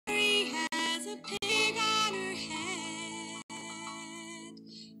a pig on her head,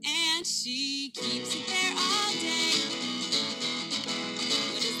 and she keeps it there all day.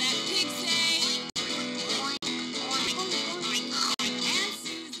 What does that pig say? And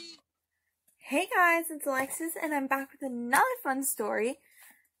Susie. Hey guys, it's Alexis and I'm back with another fun story.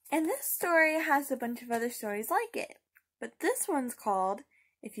 And this story has a bunch of other stories like it. But this one's called,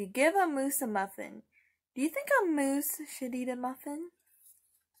 If You Give a Moose a Muffin. Do you think a moose should eat a muffin?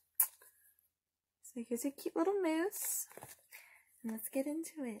 So here's a cute little moose. And let's get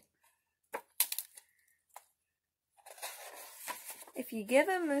into it. If you give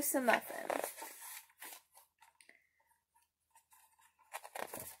a moose a muffin.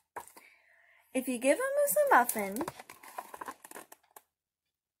 If you give a moose a muffin,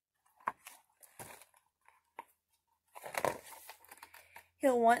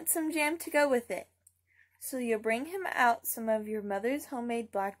 he'll want some jam to go with it. So you'll bring him out some of your mother's homemade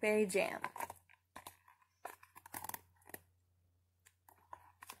blackberry jam.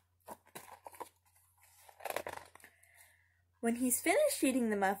 When he's finished eating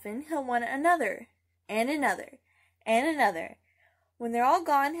the muffin, he'll want another, and another, and another. When they're all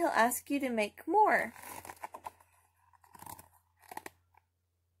gone, he'll ask you to make more.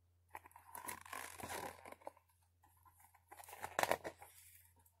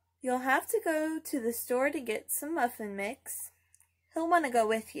 You'll have to go to the store to get some muffin mix. He'll want to go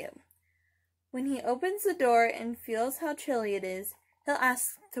with you. When he opens the door and feels how chilly it is, he'll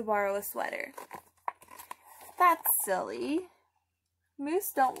ask to borrow a sweater. That's silly.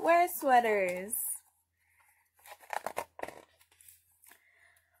 Moose don't wear sweaters.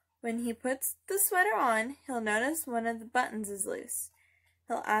 When he puts the sweater on, he'll notice one of the buttons is loose.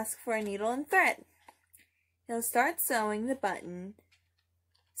 He'll ask for a needle and thread. He'll start sewing the button.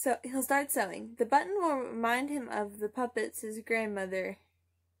 The button will remind him of the puppets his grandmother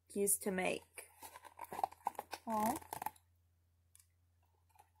used to make. Aww.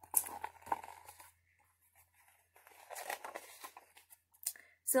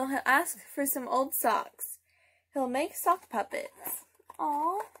 So he'll ask for some old socks. He'll make sock puppets.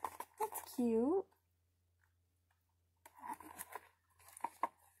 Aww, that's cute.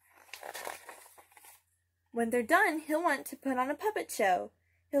 When they're done, he'll want to put on a puppet show.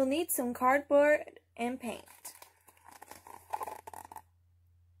 He'll need some cardboard and paint.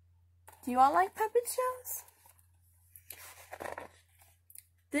 Do you all like puppet shows?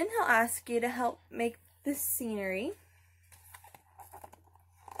 Then he'll ask you to help make the scenery.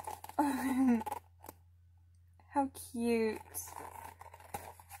 How cute.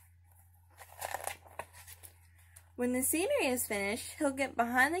 When the scenery is finished, he'll get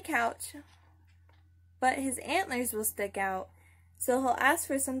behind the couch, but his antlers will stick out, so he'll ask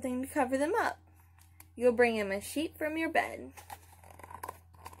for something to cover them up. You'll bring him a sheet from your bed.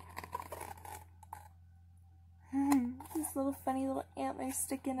 This little funny little antler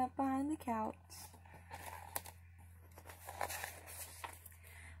sticking up behind the couch.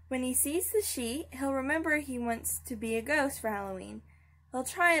 When he sees the sheet, he'll remember he wants to be a ghost for Halloween. He'll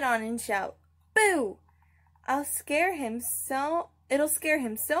try it on and shout, "Boo!" It'll scare him so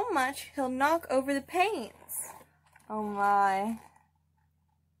much he'll knock over the paints. Oh my.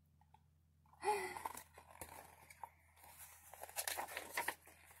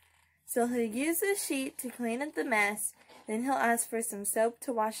 So he'll use the sheet to clean up the mess, then he'll ask for some soap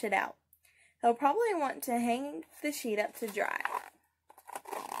to wash it out. He'll probably want to hang the sheet up to dry.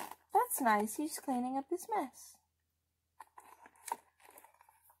 That's nice, he's cleaning up his mess.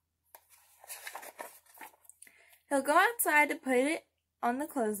 He'll go outside to put it on the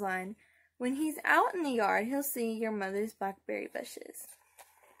clothesline. When he's out in the yard, he'll see your mother's blackberry bushes.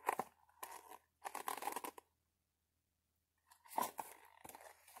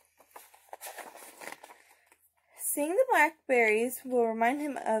 Seeing the blackberries will remind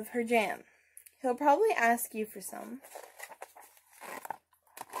him of her jam. He'll probably ask you for some.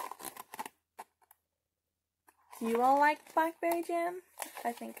 Do you all like blackberry jam?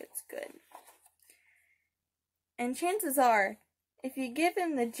 I think it's good. And chances are, if you give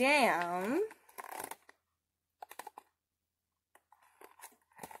him the jam,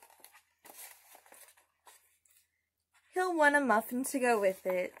 he'll want a muffin to go with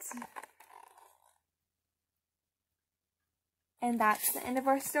it. And that's the end of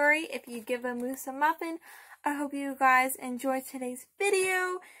our story. If you give a moose a muffin, I hope you guys enjoyed today's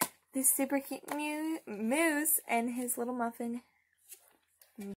video. This super cute moose and his little muffin.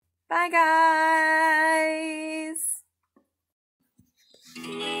 Bye, guys!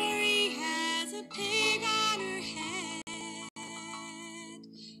 Mary has a pig on her head,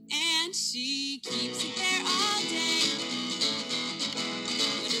 and she keeps it there all day.